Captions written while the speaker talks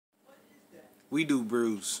We do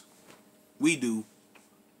brews. We do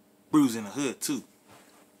brews in the hood too.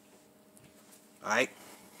 Alright?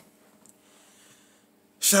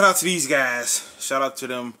 Shout out to these guys. Shout out to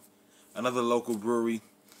them. Another local brewery.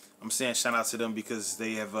 I'm saying shout out to them because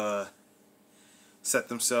they have set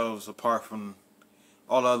themselves apart from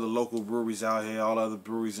all the other local breweries out here, all the other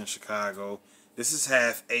breweries in Chicago. This is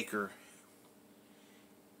Half Acre.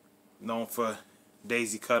 Known for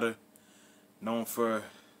Daisy Cutter. Known for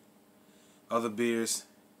other beers.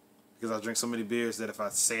 Because I drink so many beers that if I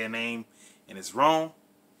say a name and it's wrong,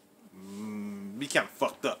 be kind of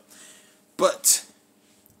fucked up. But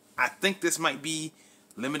I think this might be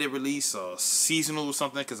limited release or seasonal or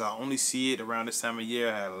something, because I only see it around this time of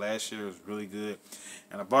year. I had it last year. It was really good.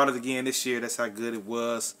 And I bought it again this year. That's how good it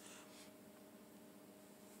was.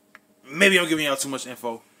 Maybe I'm giving y'all too much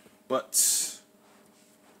info. But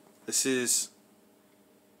this is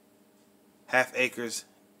Half Acres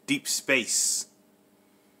Deep Space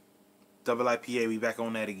Double IPA. We back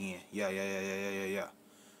on that again. Yeah.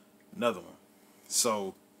 Another one.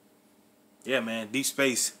 So, yeah, man. Deep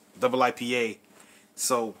Space Double IPA.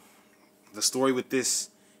 So, the story with this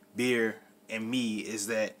beer and me is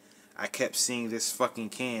that I kept seeing this fucking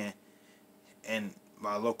can in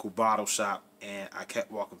my local bottle shop, and I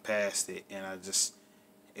kept walking past it, and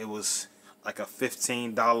it was like a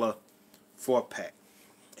 $15 4-pack.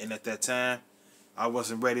 And at that time, I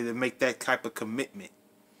wasn't ready to make that type of commitment.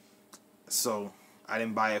 So, I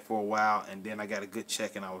didn't buy it for a while, and then I got a good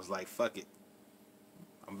check, and I was like, fuck it.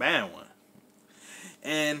 I'm buying one.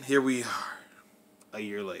 And here we are, a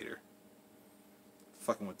year later,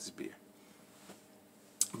 fucking with this beer.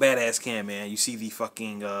 Badass can, man. You see the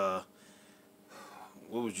fucking, what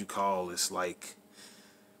would you call this? Like,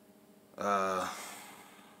 I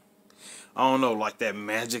don't know, like that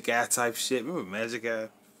Magic Eye type shit. Remember Magic Eye?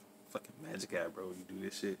 Fucking Magic Eye, bro. You do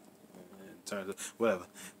this shit. It turns out, whatever.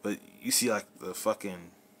 But you see, like, the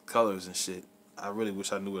fucking colors and shit. I really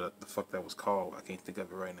wish I knew what the fuck that was called. I can't think of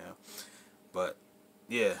it right now. But,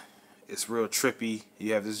 yeah. It's real trippy.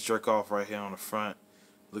 You have this jerk off right here on the front.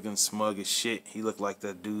 Looking smug as shit. He looked like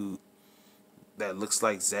that dude that looks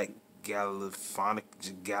like Zach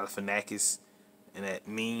Galifianakis and that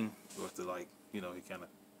meme with the, like, you know, he kind of,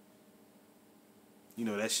 you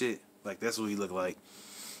know, that shit. Like, that's what he looked like.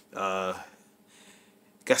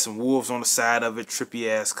 Got some wolves on the side of it. Trippy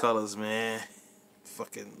ass colors, man.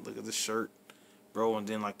 Fucking look at the shirt, bro. And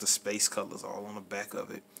then, like, the space colors all on the back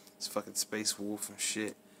of it. It's fucking space wolf and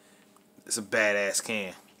shit. It's a badass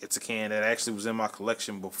can. It's a can that actually was in my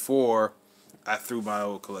collection before I threw my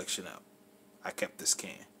old collection out. I kept this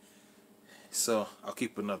can. So, I'll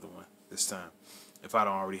keep another one this time. If I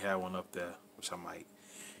don't already have one up there, which I might.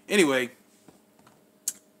 Anyway,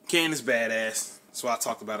 can is badass. That's why I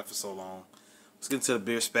talked about it for so long. Let's get into the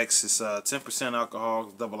beer specs. It's 10%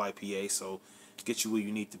 alcohol, double IPA, so get you where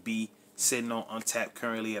you need to be. Sitting on Untapped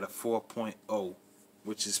currently at a 4.0,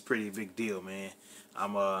 which is pretty big deal, man.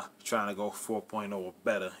 I'm trying to go 4.0 or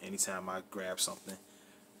better anytime I grab something.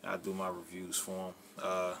 I do my reviews for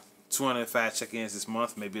them. 205 check-ins this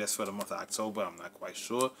month. Maybe that's for the month of October. I'm not quite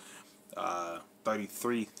sure.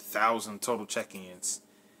 33,000 total check-ins.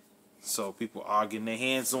 So people are getting their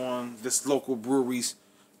hands on this local brewery's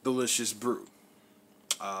delicious brew.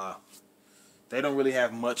 They don't really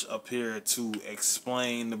have much up here to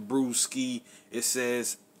explain the brewski. It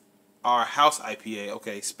says our house IPA,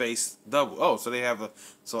 okay, space double. Oh, so they have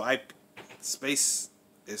space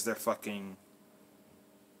is their fucking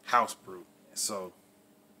house brew. So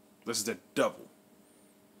this is their double.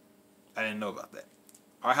 I didn't know about that.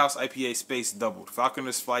 Our house IPA space doubled.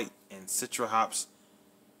 Falconer's Flight and Citra hops.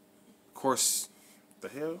 Course, the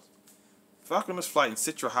hell? Falconer's Flight and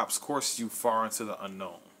Citra hops course you far into the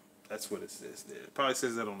unknown. That's what it says there. It probably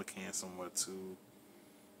says that on the can somewhere too.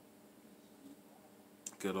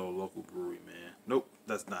 Good old local brewery, man. Nope,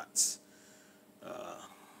 that's not.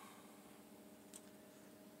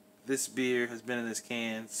 This beer has been in this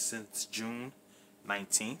can since June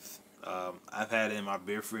 19th. I've had it in my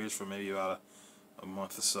beer fridge for maybe about a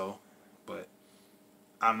month or so, but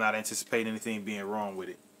I'm not anticipating anything being wrong with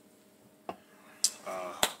it.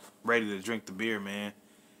 Ready to drink the beer, man.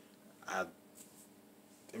 I'm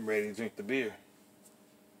ready to drink the beer.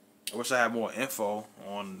 I wish I had more info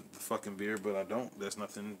on the fucking beer, but I don't. There's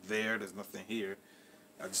nothing there. There's nothing here.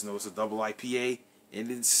 I just know it's a double IPA, and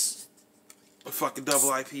it's a fucking double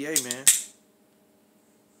IPA, man.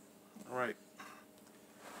 Alright.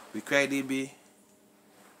 We cracked it, B.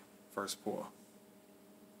 First pour.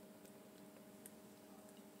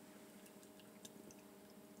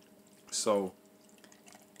 So,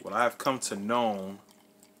 what I've come to know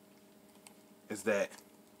is that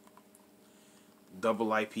double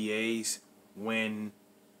IPAs when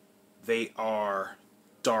they are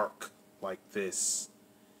dark like this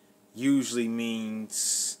usually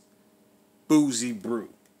means boozy brew.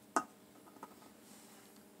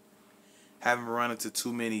 Haven't run into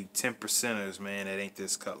too many 10%ers, man, that ain't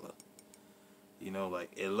this color. You know, like,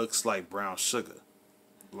 it looks like brown sugar.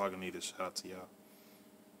 Lagunitas, shout out to y'all.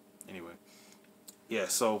 Anyway. Yeah,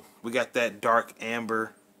 so we got that dark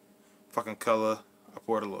amber fucking color. I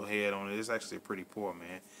poured a little head on it. It's actually pretty pour,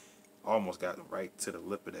 man. Almost got right to the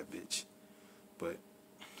lip of that bitch. But,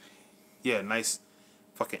 yeah, nice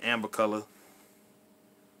fucking amber color.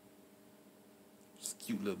 It's a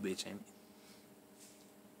cute little bitch, ain't it?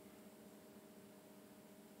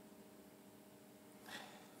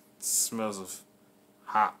 Smells of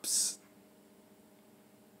hops.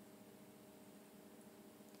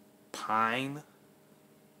 Pine.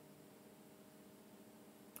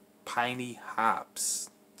 Piney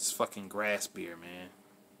hops. It's fucking grass beer, man.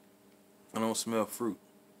 I don't smell fruit.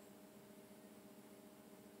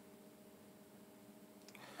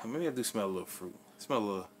 Maybe I do smell a little fruit. I smell a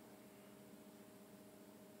little.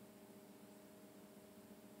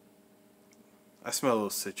 I smell a little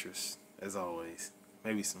citrus, as always.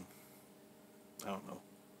 Maybe some. I don't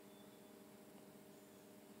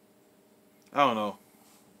know.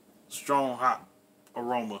 Strong hop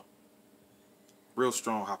aroma. Real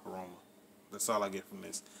strong hop aroma. That's all I get from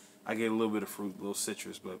this. I get a little bit of fruit, a little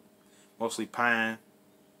citrus, but mostly pine.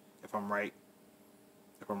 If I'm right.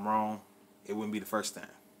 If I'm wrong, it wouldn't be the first time.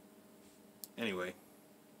 Anyway.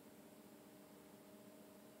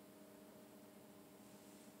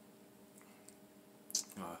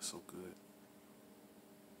 Oh, that's so good.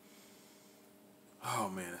 Oh,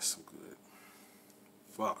 man, that's so good.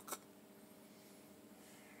 Fuck.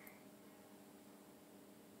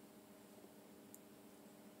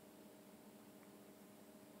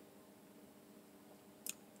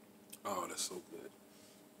 Oh, that's so good.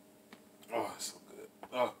 Oh, that's so good.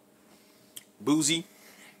 Oh. Boozy.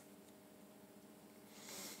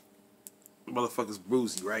 Motherfucker's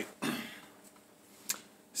boozy, right?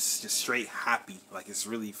 It's just straight hoppy. Like, it's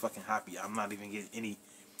really fucking hoppy. I'm not even getting any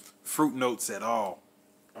fruit notes at all.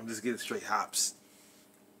 I'm just getting straight hops.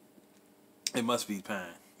 It must be pine.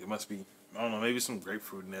 It must be, I don't know, maybe some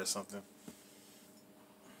grapefruit in there or something.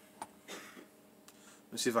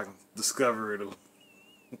 Let's see if I can discover it.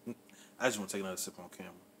 I just want to take another sip on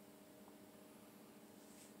camera.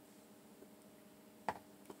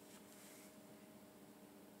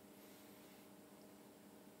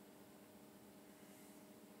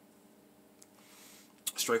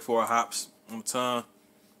 Straightforward hops on the tongue.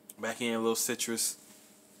 Back in a little citrus.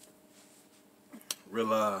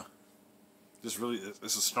 Real, just really,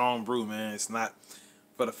 it's a strong brew, man. It's not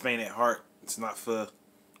for the faint at heart. It's not for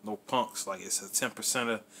no punks. Like, it's a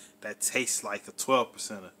 10%er that tastes like a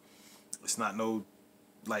 12%er. It's not no,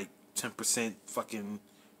 like, 10% fucking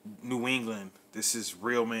New England. This is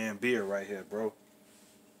real man beer right here, bro.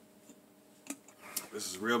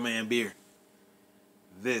 This is real man beer.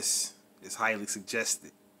 This is highly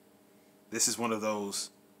suggested. This is one of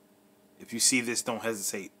those, if you see this, don't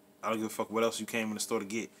hesitate. I don't give a fuck what else you came in the store to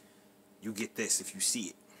get. You get this if you see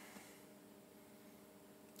it.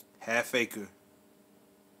 Half Acre,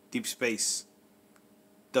 Deep Space,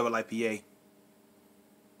 Double IPA.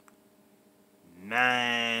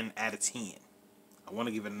 9 out of 10. I want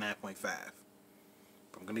to give it a 9.5.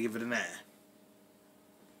 But I'm going to give it a 9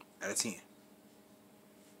 out of 10.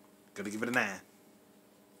 Gonna give it a 9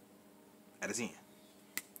 out of 10.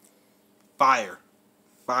 Fire.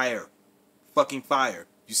 Fire. Fucking fire.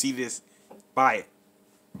 You see this? Buy it.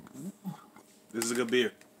 This is a good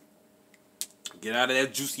beer. Get out of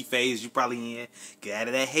that juicy phase you probably in. Get out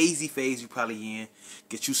of that hazy phase you probably in.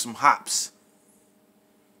 Get you some hops.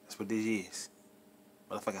 That's what this is.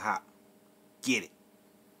 Motherfucking hop. Get it.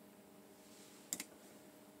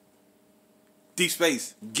 Deep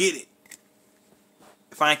Space. Get it.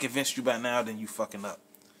 If I ain't convinced you by now, then you fucking up.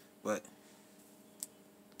 But,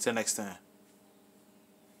 till next time.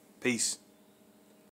 Peace.